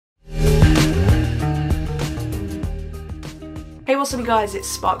Hey, what's up you guys,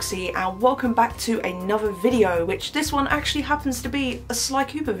 it's Sparxxyy and welcome back to another video, which this one actually happens to be a Sly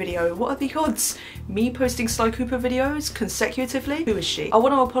Cooper video. What are the odds? Me posting Sly Cooper videos consecutively? Who is she? I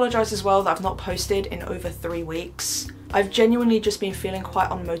want to apologise as well that I've not posted in over 3 weeks. I've genuinely just been feeling quite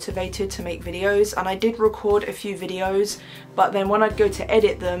unmotivated to make videos, and I did record a few videos, but then when I'd go to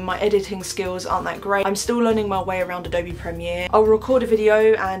edit them, my editing skills aren't that great. I'm still learning my way around Adobe Premiere. I'll record a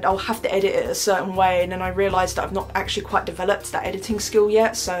video and I'll have to edit it a certain way, and then I realised that I've not actually quite developed that editing skill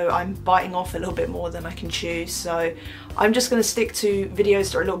yet, so I'm biting off a little bit more than I can chew. So I'm just going to stick to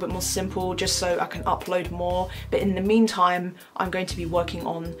videos that are a little bit more simple just so I can upload more, but in the meantime I'm going to be working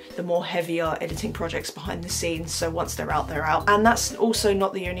on the more heavier editing projects behind the scenes, so once they're out, they're out. And that's also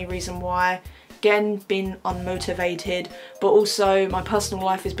not the only reason why. Again, been unmotivated, but also my personal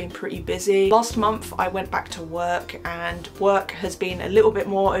life has been pretty busy. Last month I went back to work, and work has been a little bit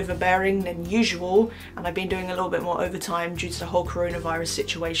more overbearing than usual, and I've been doing a little bit more overtime due to the whole coronavirus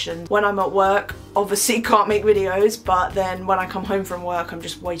situation. When I'm at work, obviously can't make videos, but then when I come home from work I'm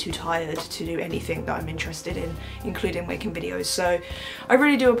just way too tired to do anything that I'm interested in, including making videos, so I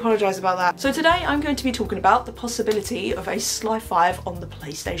really do apologise about that. So today I'm going to be talking about the possibility of a Sly 5 on the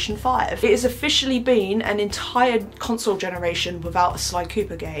PlayStation 5. It is officially been an entire console generation without a Sly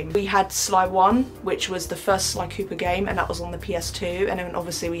Cooper game. We had Sly 1, which was the first Sly Cooper game, and that was on the PS2, and then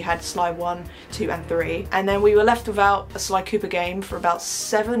obviously we had Sly 1, 2 and 3, and then we were left without a Sly Cooper game for about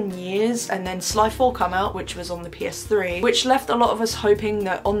 7 years, and then Sly 4 came out, which was on the PS3, which left a lot of us hoping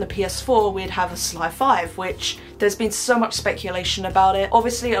that on the PS4 we'd have a Sly 5, which there's been so much speculation about it.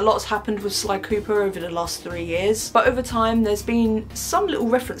 Obviously a lot's happened with Sly Cooper over the last 3 years, but over time there's been some little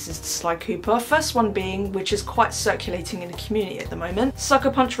references to Sly Cooper. First one being, which is quite circulating in the community at the moment, Sucker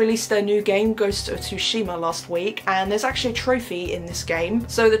Punch released their new game Ghost of Tsushima last week, and there's actually a trophy in this game.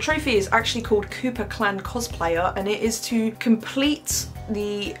 So the trophy is actually called Cooper Clan Cosplayer, and it is to complete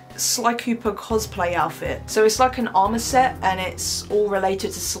the Sly Cooper cosplay outfit. So it's like an armor set, and it's all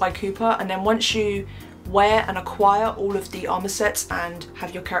related to Sly Cooper, and then once you wear and acquire all of the armor sets and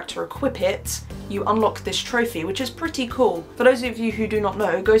have your character equip it, you unlock this trophy, which is pretty cool. For those of you who do not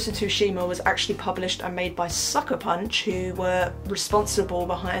know, Ghost of Tsushima was actually published and made by Sucker Punch, who were responsible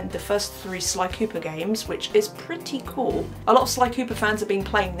behind the first 3 Sly Cooper games, which is pretty cool. A lot of Sly Cooper fans have been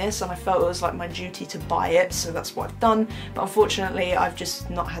playing this, and I felt it was like my duty to buy it, so that's what I've done, but unfortunately I've just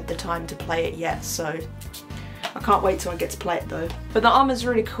not had the time to play it yet, so I can't wait till I get to play it though. But the armor's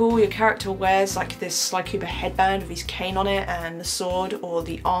really cool. Your character wears like this Sly Cooper headband with his cane on it, and the sword or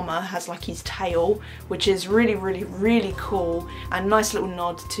the armor has like his tail, which is really cool, and nice little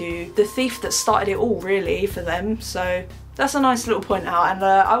nod to the thief that started it all really for them. So that's a nice little point out, and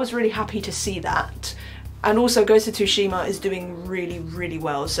I was really happy to see that. And also Ghost of Tsushima is doing really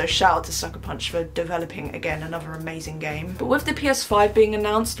well, so shout out to Sucker Punch for developing, again, another amazing game. But with the PS5 being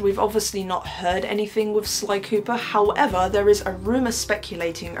announced, we've obviously not heard anything with Sly Cooper. However, there is a rumour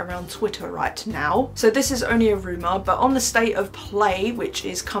speculating around Twitter right now. So this is only a rumour, but on the State of Play, which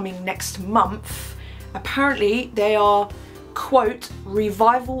is coming next month, apparently they are, quote,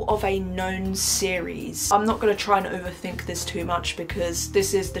 revival of a known series. I'm not going to try and overthink this too much, because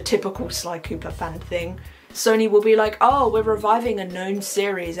this is the typical Sly Cooper fan thing. Sony will be like, oh, we're reviving a known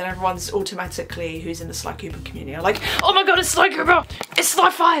series, and everyone's automatically, who's in the Sly Cooper community, are like, oh my god, it's Sly Cooper! It's Sly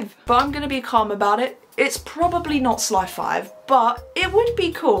 5! But I'm going to be calm about it. It's probably not Sly 5, but it would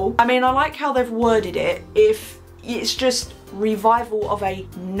be cool. I mean, I like how they've worded it, if it's just revival of a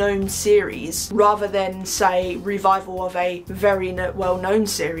known series rather than say revival of a very well-known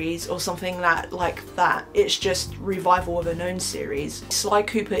series or something like that. It's just revival of a known series. Sly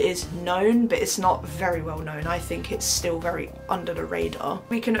Cooper is known, but it's not very well known. I think it's still very under the radar.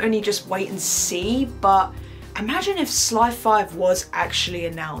 We can only just wait and see, but imagine if Sly 5 was actually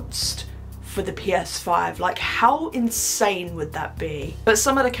announced for the PS5, like how insane would that be? But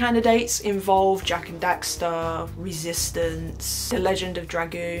some of the candidates involve Jak and Daxter, Resistance, The Legend of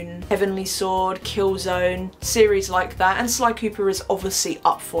Dragoon, Heavenly Sword, Killzone, series like that, and Sly Cooper is obviously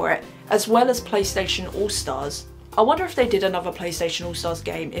up for it, as well as PlayStation All-Stars. I wonder if they did another PlayStation All-Stars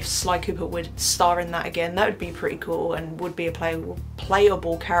game, if Sly Cooper would star in that again. That would be pretty cool, and would be a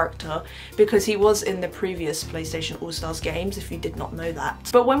playable character, because he was in the previous PlayStation All-Stars games, if you did not know that.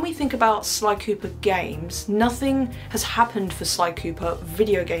 But when we think about Sly Cooper games, nothing has happened for Sly Cooper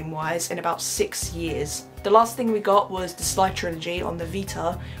video game wise in about 6 years. The last thing we got was the Sly trilogy on the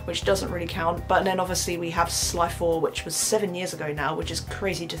Vita, which doesn't really count, but then obviously we have Sly 4, which was 7 years ago now, which is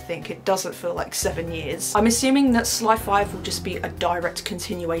crazy to think. It doesn't feel like 7 years. I'm assuming that Sly 5 will just be a direct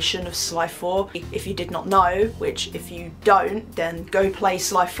continuation of Sly 4. If you did not know, which if you don't, then go play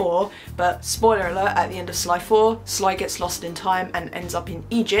Sly 4, but spoiler alert, at the end of Sly 4, Sly gets lost in time and ends up in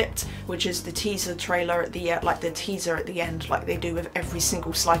Egypt, which is the teaser trailer at the like the teaser at the end, like they do with every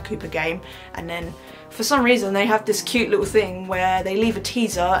single Sly Cooper game. And then for some reason they have this cute little thing where they leave a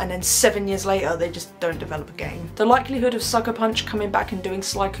teaser and then 7 years later they just don't develop a game. The likelihood of Sucker Punch coming back and doing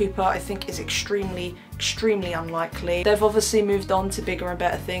Sly Cooper I think is extremely unlikely. They've obviously moved on to bigger and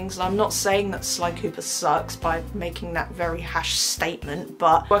better things, and I'm not saying that Sly Cooper sucks by making that very hash statement,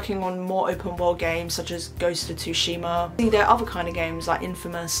 but working on more open world games such as Ghost of Tsushima, there are other kind of games like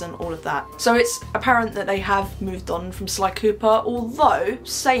Infamous and all of that. So it's apparent that they have moved on from Sly Cooper, although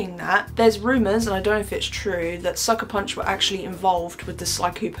saying that, there's rumours, and I don't know if it's true, that Sucker Punch were actually involved with the Sly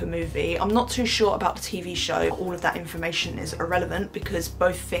Cooper movie. I'm not too sure about the TV show. All of that information is irrelevant because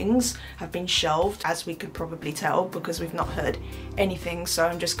both things have been shelved, as we could probably tell because we've not heard anything, so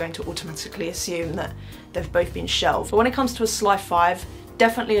I'm just going to automatically assume that they've both been shelved. But when it comes to a Sly 5,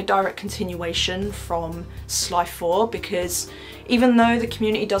 definitely a direct continuation from Sly 4, because even though the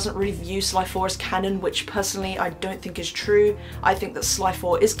community doesn't really view Sly 4 as canon, which personally I don't think is true, I think that Sly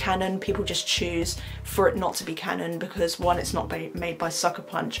 4 is canon. People just choose for it not to be canon because one, it's not made by Sucker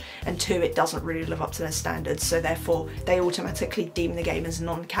Punch, and two, it doesn't really live up to their standards, so therefore they automatically deem the game as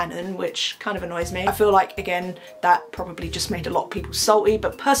non-canon, which kind of annoys me. I feel like, again, that probably just made a lot of people salty,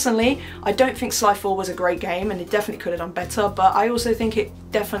 but personally I don't think Sly 4 was a great game, and it definitely could have done better, but I also think it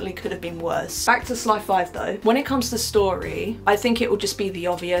definitely could have been worse. Back to Sly 5 though. When it comes to story, I think it will just be the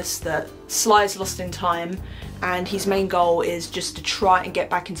obvious that Sly is lost in time and his main goal is just to try and get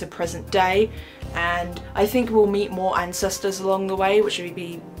back into present day, and I think we'll meet more ancestors along the way, which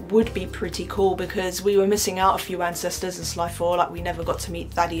would be pretty cool because we were missing out a few ancestors in Sly 4, like we never got to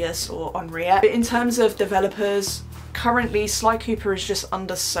meet Thaddeus or Henriette. But in terms of developers, currently Sly Cooper is just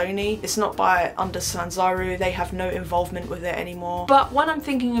under Sony. It's not under Sanzaru. They have no involvement with it anymore. But when I'm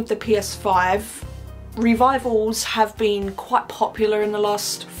thinking of the PS5, revivals have been quite popular in the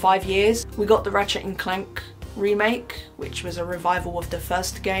last 5 years. We got the Ratchet & Clank remake, which was a revival of the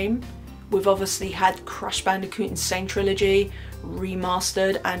first game. We've obviously had Crash Bandicoot Insane Trilogy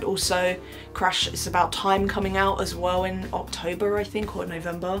remastered, and also Crash It's About Time coming out as well in October, I think, or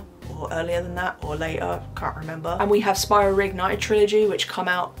November, or earlier than that, or later, can't remember. And we have Spyro Reignited Trilogy, which come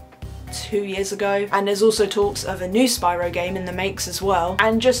out 2 years ago, and there's also talks of a new Spyro game in the makes as well,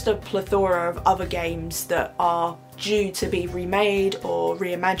 and just a plethora of other games that are due to be remade or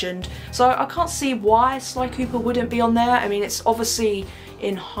reimagined. So I can't see why Sly Cooper wouldn't be on there. I mean, it's obviously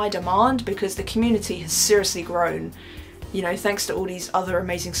in high demand because the community has seriously grown, you know, thanks to all these other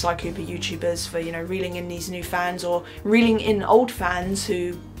amazing Sly Cooper YouTubers for, you know, reeling in these new fans or reeling in old fans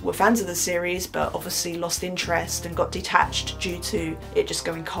who were fans of the series but obviously lost interest and got detached due to it just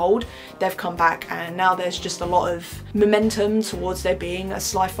going cold. They've come back and now there's just a lot of momentum towards there being a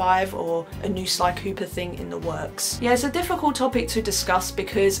Sly 5 or a new Sly Cooper thing in the works. Yeah, it's a difficult topic to discuss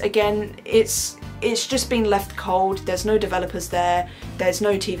because, again, it's just been left cold. There's no developers there, there's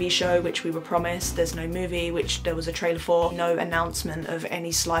no TV show which we were promised, there's no movie which there was a trailer for, no announcement of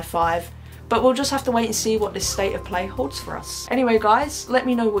any Sly 5. But we'll just have to wait and see what this state of play holds for us. Anyway guys, let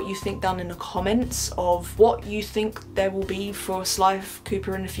me know what you think down in the comments of what you think there will be for Sly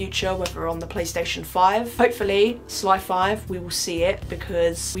Cooper in the future, whether on the PlayStation 5. Hopefully, Sly 5, we will see it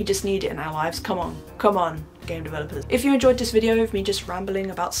because we just need it in our lives. Come on, game developers. If you enjoyed this video of me just rambling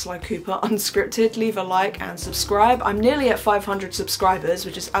about Sly Cooper unscripted, leave a like and subscribe. I'm nearly at 500 subscribers,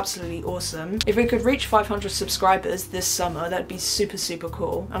 which is absolutely awesome. If we could reach 500 subscribers this summer, that'd be super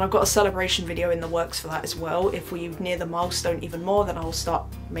cool. And I've got a celebration video in the works for that as well. If we near the milestone even more, then I'll start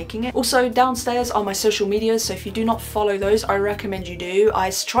making it. Also, downstairs are my social medias, so if you do not follow those, I recommend you do. I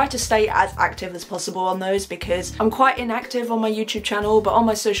try to stay as active as possible on those because I'm quite inactive on my YouTube channel, but on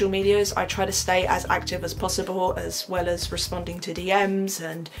my social medias, I try to stay as active as possible, as well as responding to DMs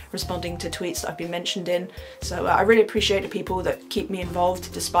and responding to tweets that I've been mentioned in. So I really appreciate the people that keep me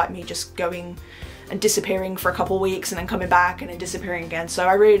involved despite me just going and disappearing for a couple weeks and then coming back and then disappearing again. So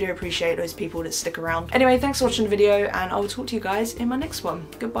I really do appreciate those people that stick around. Anyway, thanks for watching the video and I will talk to you guys in my next one.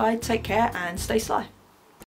 Goodbye, take care and stay sly.